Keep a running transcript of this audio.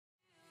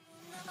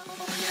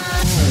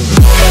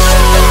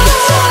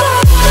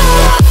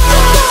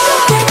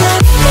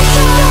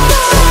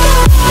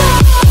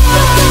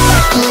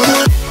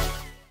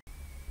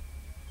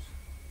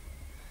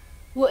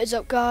What is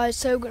up, guys?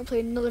 So we're gonna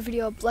play another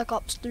video of Black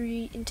Ops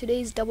 3 in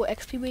today's double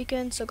XP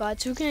weekend. So guys,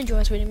 if you can enjoy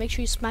this video, make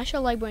sure you smash that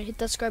like button, hit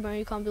that subscribe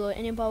button, comment below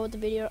any input with the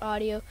video or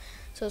audio.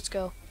 So let's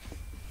go.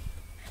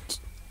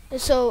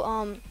 So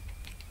I'm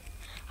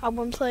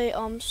gonna play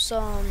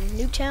some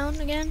Nuketown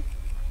again.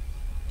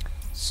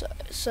 So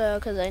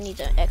because I need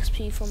the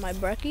XP for my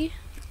brecci,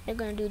 I'm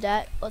gonna do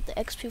that with the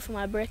XP for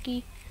my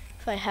brecci.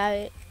 If I have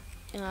it,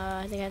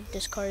 I think I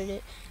discarded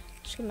it.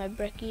 Just get my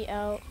brecci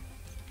out.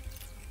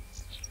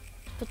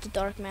 Put the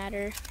dark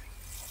matter.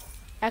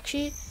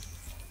 Actually,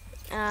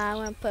 I'm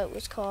gonna put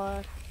what's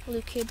called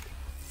New Cam.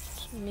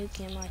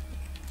 Like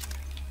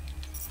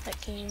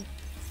that came,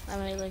 I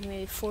mean, like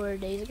maybe 4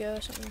 days ago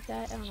or something like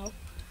that. I don't know.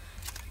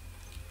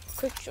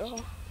 Quick draw.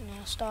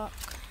 Now stock.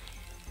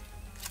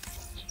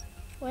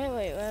 Wait.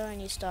 What do I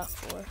need stock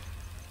for?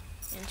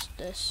 It's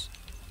this.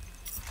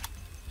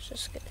 Let's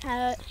just get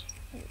that.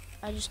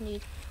 I just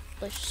need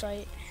glitch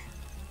sight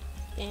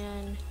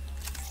and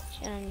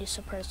I need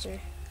suppressor.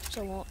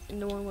 So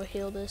no one will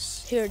hear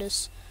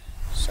this.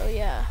 So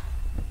yeah,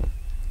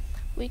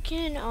 we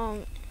can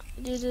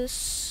do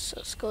this.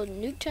 Let's go to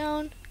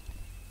Nuketown.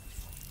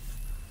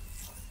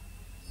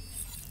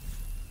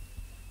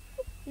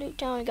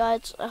 Nuketown,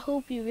 guys. I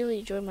hope you really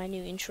enjoyed my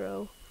new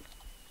intro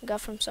I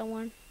got from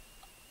someone.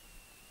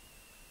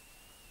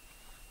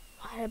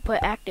 I had to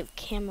put active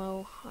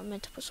camo. I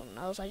meant to put something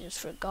else. I just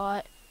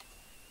forgot.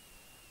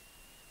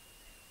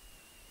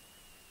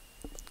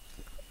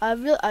 I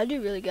do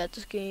really get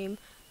this game.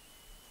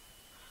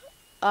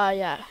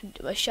 Yeah,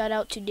 a shout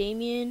out to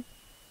Damien,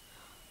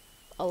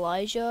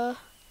 Elijah,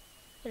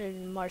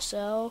 and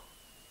Marcel,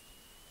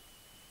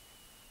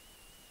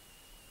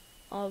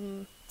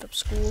 from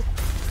school.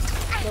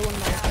 They're one of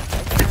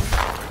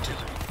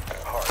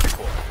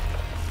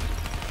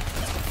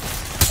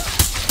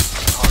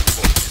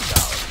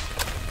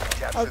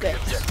my Okay,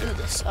 let's do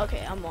this.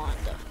 Okay, I'm on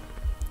the.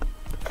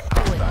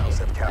 Hostiles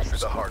have captured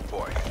the hard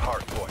point.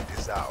 Hard point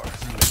is ours.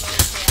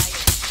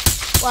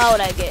 Why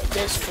would I get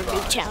this for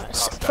Nuketown? A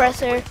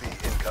suppressor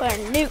for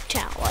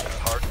Nuketown.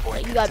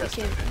 Like you gotta be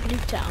kidding.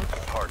 Nuketown.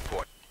 Hard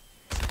point.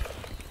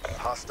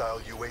 Hostile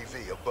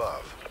UAV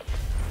above.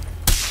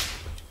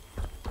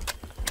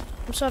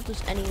 I'm sorry if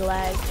there's any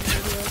lag in the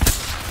video.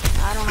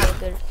 I don't have a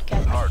good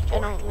camera.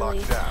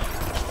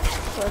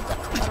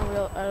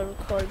 I don't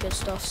record good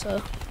stuff,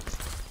 so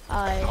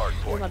I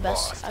do my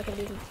best.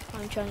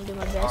 I'm trying to do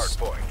my best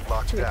to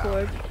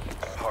record.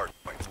 Hard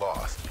point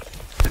lost.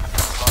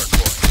 Hard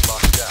point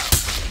locked down.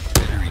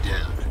 Battery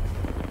down.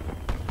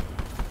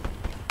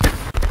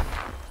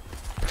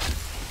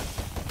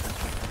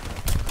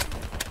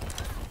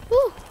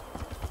 Woo!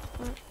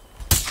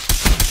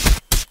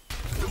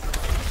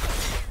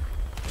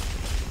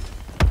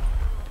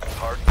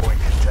 Hard point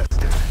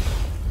contested.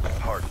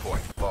 Hard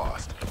point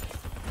lost.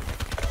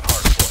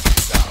 Hard point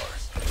is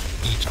ours.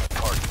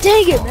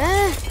 Dang it,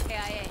 man!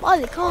 Why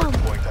they come?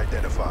 Hard point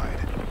identified.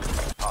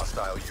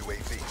 Hostile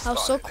UAV spotted. I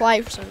was so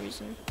quiet for some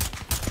reason.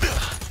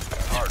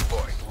 Hard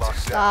point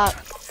locked down.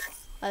 Stop.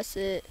 That's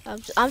it.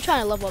 I'm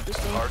trying to level up this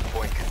thing. Hard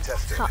point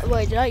contested.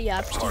 Wait, did I? Yeah,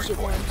 I prestige it Hard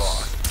point once.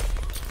 lost.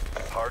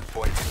 Hard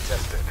point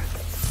contested.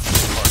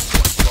 Hard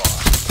point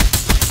lost.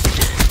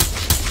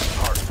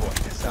 Hard point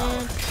is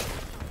ours.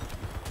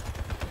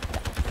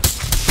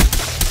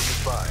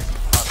 Fine.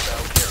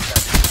 Hostile care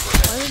package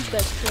Why did you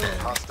guys kill him?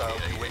 Hostile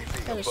UAV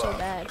That is so above.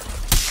 bad.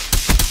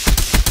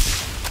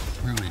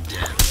 Ruined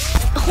down.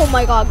 Oh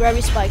my god,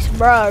 gravity spikes.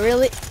 Bruh,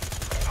 really?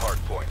 Hard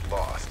point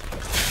lost.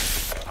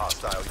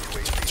 Hostile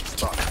UAV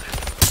spotted.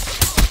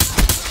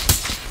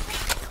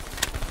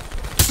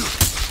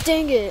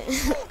 Dang it.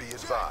 Be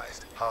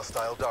advised.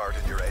 Hostile dart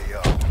in your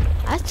AO.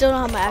 I still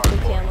don't have my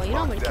active camo. You know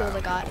how many kills I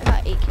got? I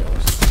got 8 kills. I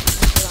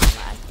still don't have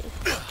my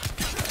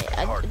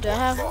active. Do I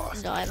have?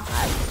 No, I don't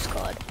have this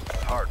card.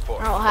 Hard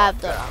point I don't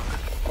have the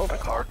Hard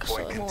overclock, so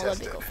point it won't let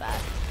me contested. go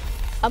fast.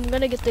 I'm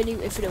gonna get the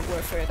new Infinite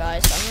Warfare,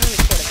 guys, so I'm gonna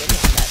record a video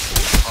on that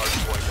too. Hard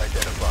point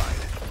identified.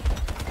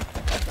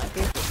 That's my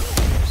favorite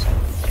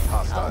video.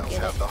 Hostiles get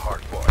have it. the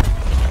hard point.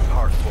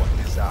 Hard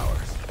point is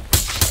ours.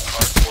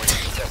 Hard point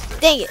contested.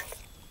 Dang it!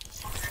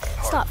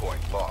 Hard Stop.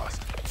 point lost.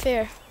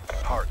 Fair.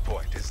 Hard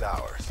point is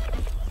ours.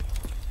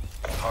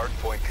 Hard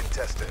point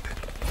contested.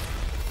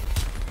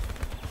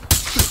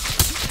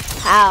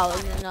 How?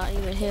 I did not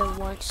even hit him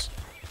once.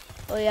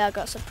 Oh yeah, I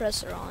got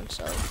suppressor on,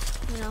 so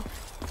you know.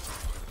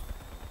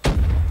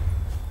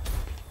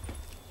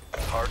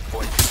 Hard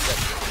point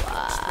contested.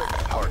 Wow.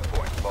 Hard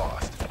point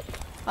lost.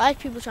 I like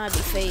people trying to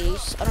be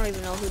FaZe. I don't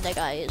even know who that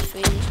guy is.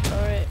 FaZe,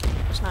 alright.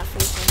 It's not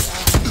FaZe. I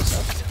don't think so.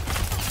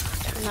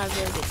 I'm not a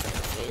very big fan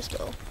of FaZe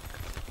though.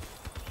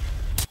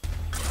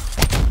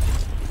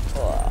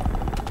 Wow.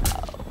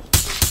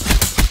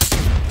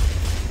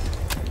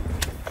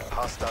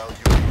 Hostile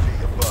UAV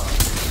above.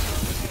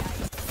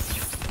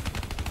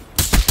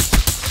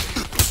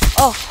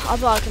 Oh, I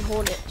thought I could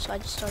hold it, so I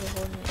just started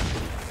holding it.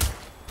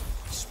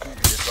 Be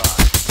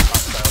advised.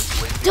 Hostile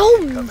UAV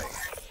Boom! incoming.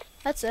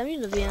 That's it. I'm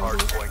using the Hard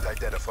VMB. point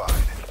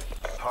identified.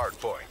 Hard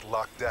point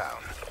locked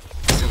down.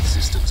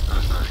 Subsystems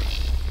online.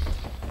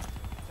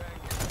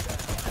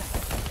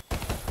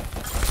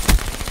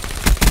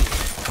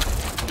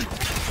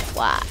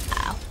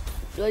 Wow.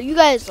 Well, you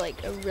guys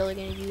like are really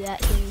gonna do that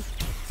to me.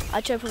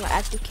 I try to put my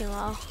active camo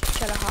out.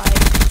 Try to hide.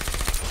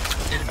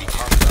 Enemy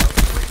hostile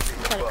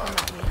UAV Try to come above.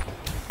 at me.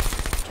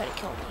 Try to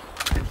kill me.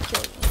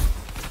 Kill me.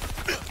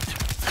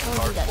 Don't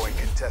do that. Hardpoint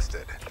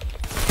contested.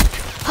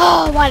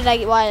 Oh, why did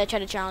I try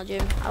to challenge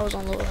him? I was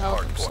on low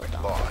health. I'm so Hardpoint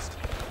dumb. lost.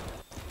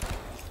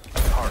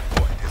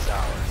 Hardpoint is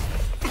ours.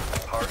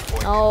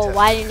 Hardpoint Oh, contested.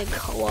 why didn't it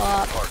go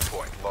up?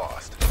 Hardpoint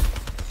lost.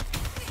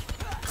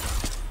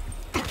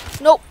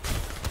 Nope.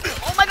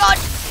 Oh my god.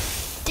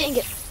 Dang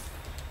it.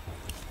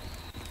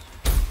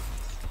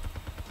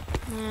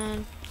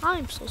 Man,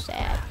 I'm so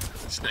sad.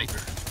 Sniper.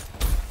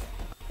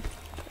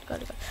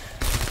 Gotta go.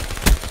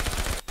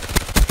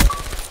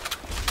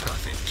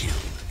 Prophet killed.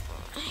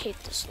 I hate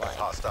this light.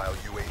 Hostile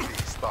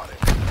UAV spotted.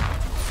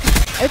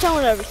 Every time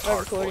when I start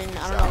recording,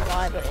 I don't know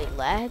why, but it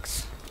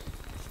lags.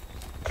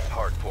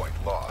 Hardpoint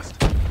lost.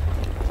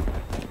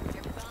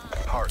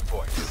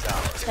 Hardpoint is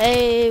ours.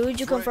 Hey, where'd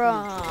you come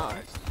from?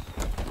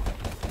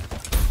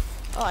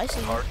 Oh, I see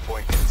you.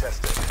 Hardpoint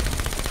contested.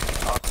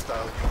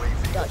 Hostile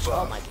UAV Dutch. Oh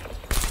above. my god.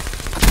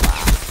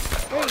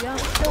 There you go.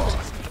 Killed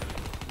it.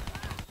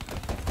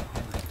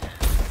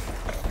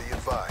 Be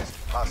advised.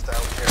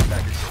 Hostile care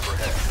package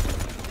overhead.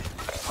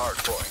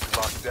 Hardpoint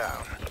locked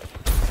down.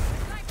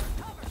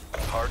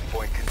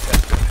 Hardpoint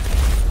contested.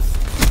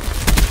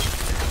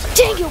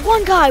 Dang it!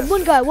 One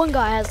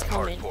guy has to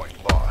come in.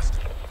 Hardpoint lost.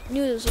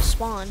 Knew there was a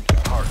spawn.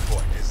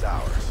 Hardpoint is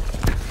ours.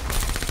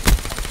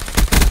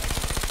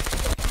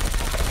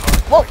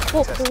 Whoa, Hardpoint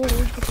whoa, contested.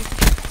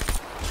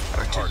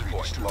 whoa.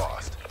 Hardpoint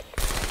lost.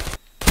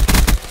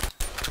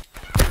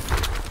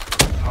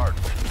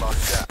 Hardpoint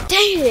locked down.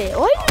 Dang it!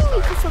 Why did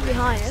you come from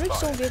behind? I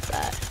just don't get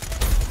that.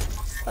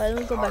 Alright,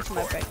 let me go back to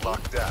my Hardpoint break.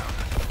 locked down.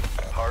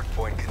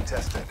 Hardpoint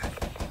contested.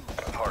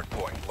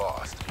 Hardpoint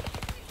lost.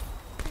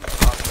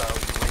 Hostile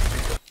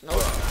UAV Nope.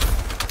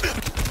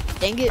 above.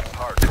 Dang it.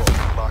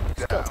 Hardpoint locked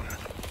go. down.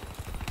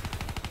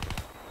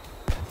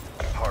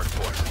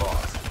 Hardpoint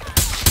lost.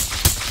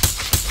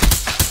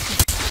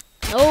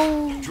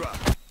 No. Drop.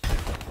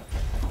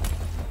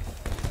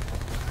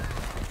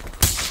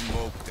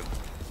 Smoked him.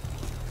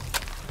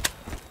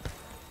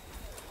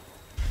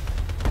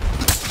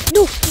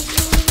 No.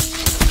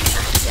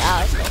 Yeah,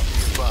 let's go.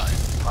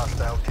 Advised.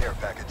 Hostile care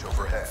package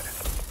overhead.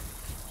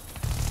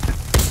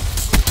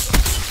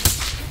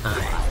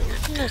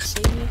 Can I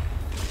see me?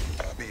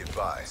 Be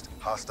advised.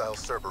 Hostile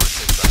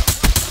Cerberus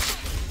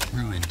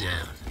inbound. Ruined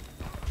down.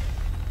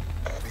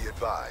 Be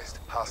advised.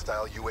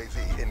 Hostile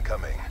UAV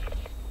incoming.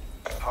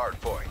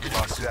 Hardpoint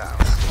locked down.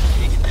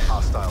 Take it down.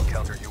 Hostile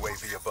counter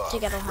UAV above.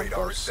 Think I don't have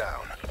Radar those. is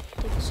down.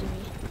 They can see me.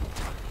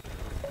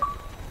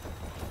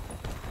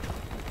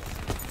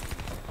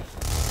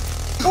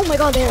 Oh my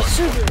god, they have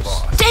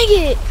Cerberus. Dang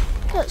it!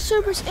 Got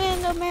Cerberus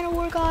and the Man of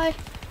War guy.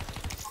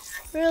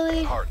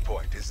 Really?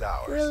 Hardpoint is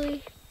ours.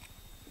 Really?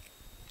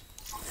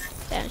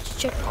 Yeah,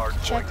 check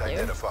Hardpoint there.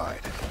 identified.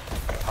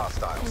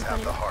 Hostiles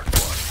have the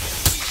hardpoint.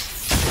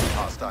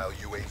 Hostile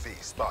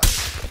UAV spotted.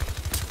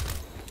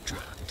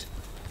 Dropped.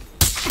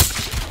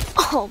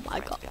 Oh my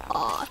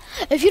god.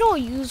 If you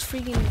don't use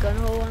freaking gun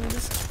hole on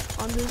this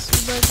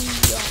buddy,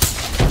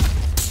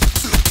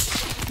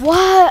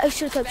 what? I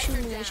should have kept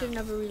shooting. I should have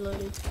never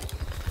reloaded.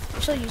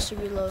 I'm so used to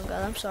reloading,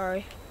 guys. I'm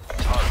sorry.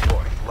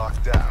 Hardpoint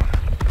locked down.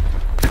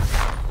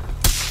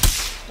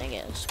 Dang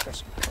it, this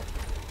person.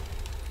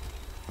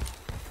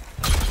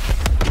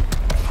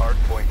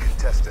 Hardpoint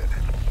contested.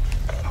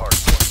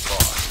 Hardpoint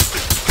lost.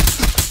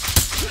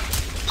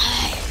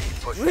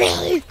 Push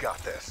Really? We got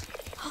this.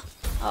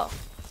 Oh,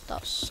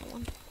 that was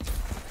someone.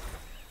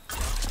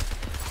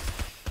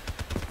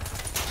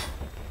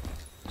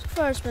 So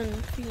far it's been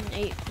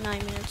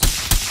 9 minutes.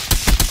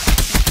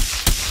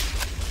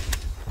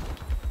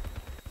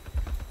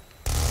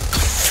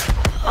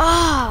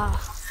 Ah!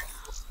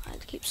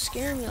 It keeps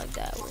scaring me like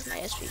that with my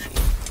SVG.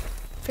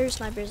 Favorite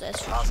sniper is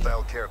SVG.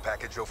 Hostile care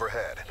package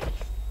overhead.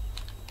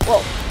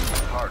 Whoa.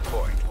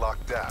 Hardpoint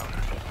locked down.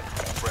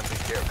 Friendly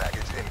care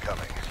package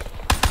incoming.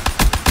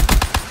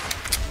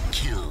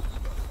 Kill.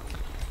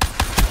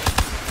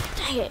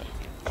 Dang it.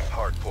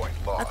 Hardpoint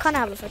I lost. kind of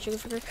have a fetch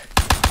for her.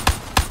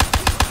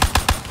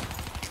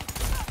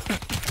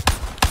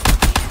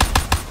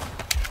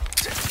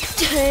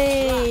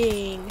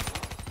 Dang.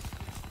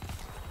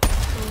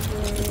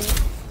 Okay.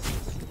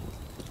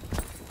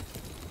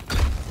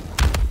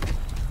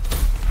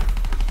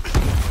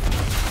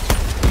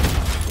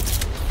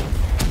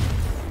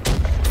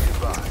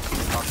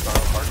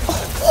 Hostile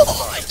hardpoint.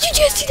 Oh, did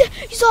you see that?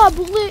 You saw a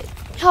bullet?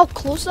 How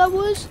close that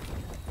was?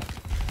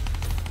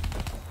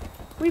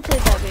 Replay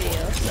that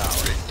video.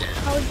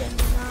 How did you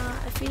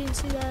not? If you didn't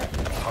see that.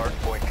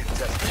 Hardpoint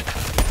contested.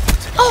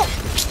 Oh,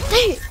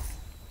 dang it.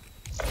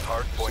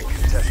 Hardpoint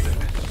contested.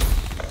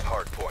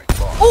 Hardpoint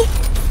lost. Oh,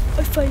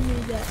 I finally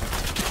made that.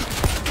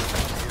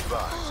 Be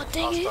advised. Oh,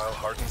 dang it. Hostile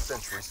hardened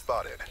sentry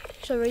spotted.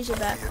 So raise it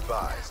back. Be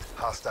advised.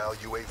 Hostile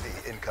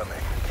UAV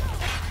incoming.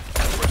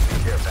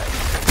 Friendly care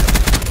package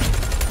incoming.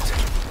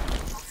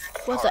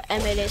 What's the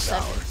Hardpoint is M8A7?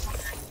 ours.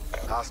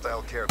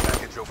 Hostile care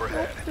package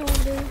overhead. No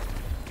wonder.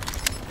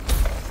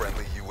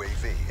 Friendly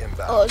UAV Oh,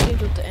 inbound. it's getting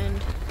to the end.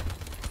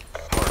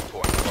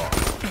 Hardpoint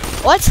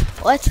lost. What?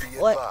 What? Be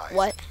What? advised,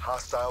 What?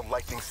 hostile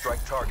lightning strike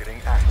targeting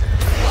active.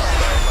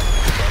 Hostile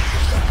lightning strike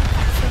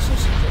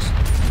inbound.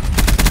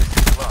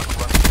 Clock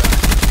running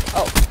back.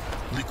 Oh,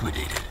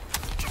 Liquidated.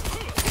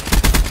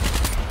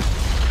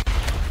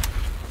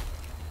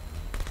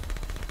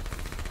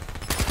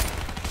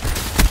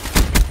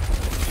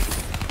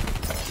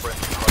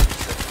 Friendly hard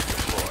sensor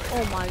deployed.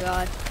 oh my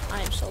God.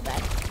 I am so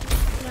bad.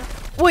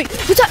 No. Wait,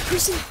 what's that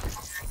person?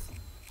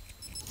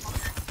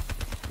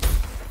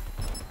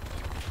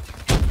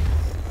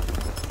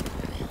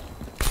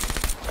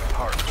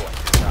 Hardpoint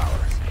is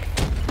ours.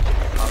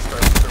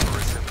 Hostile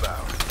Cerberus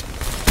inbound.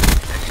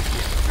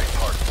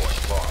 Hardpoint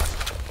lost.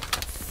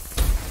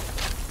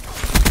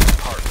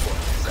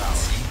 Hardpoint is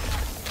ours.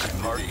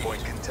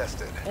 Hardpoint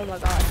contested. Oh my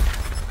God.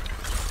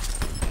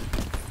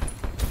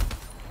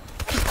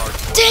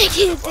 Hardpoint Dang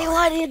it! They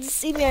wanted to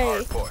see me.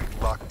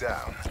 Hardpoint locked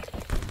down.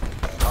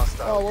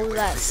 Hostile Oh, what was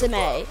that? UAV Sime.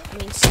 above. I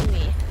mean, see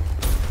me.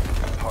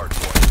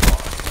 Hardpoint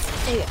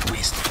lost. Dang it.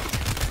 Wasted.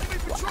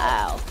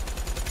 Wow.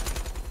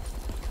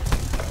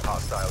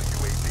 Hostile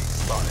UAV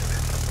spotted.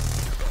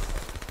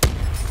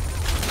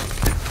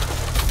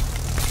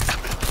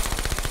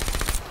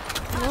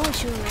 No one's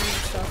shooting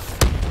random stuff.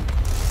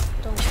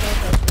 Don't care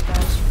about you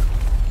guys.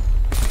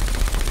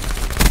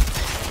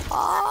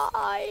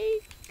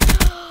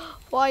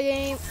 Why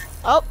game?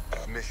 Oh,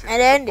 Mission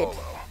And is a ended. bolo.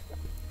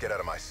 Get out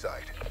of my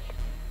sight.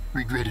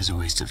 Regret is a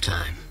waste of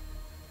time.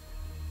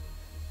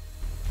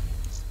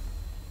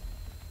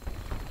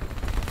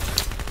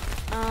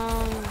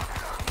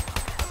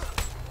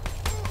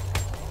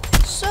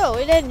 So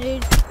it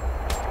ended.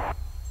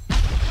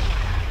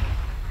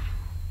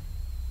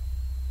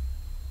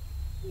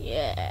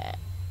 Yeah.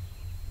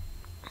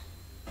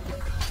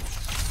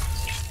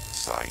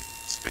 Sight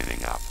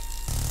spinning up.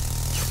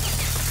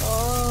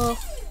 Oh,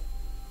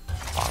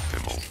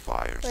 Optimal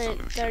fire wait,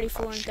 solution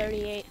 34 and achieved.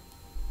 38.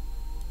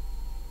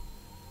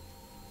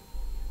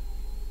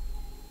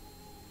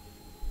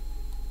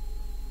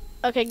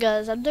 Okay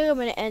guys, I think I'm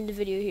gonna end the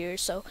video here.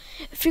 So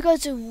if you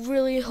guys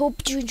really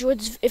hope you enjoyed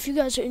this, if you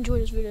guys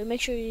enjoyed this video,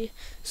 make sure you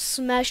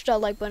smash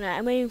that like button.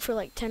 I'm aiming for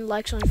like 10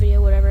 likes on the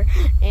video, whatever,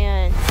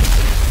 and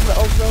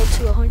I'll go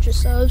to 100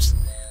 subs.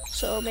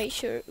 So make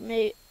sure,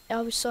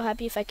 I'll be so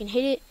happy if I can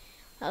hit it.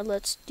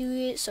 Let's do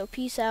it. So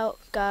peace out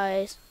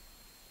guys.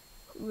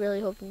 Really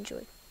hope you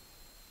enjoyed.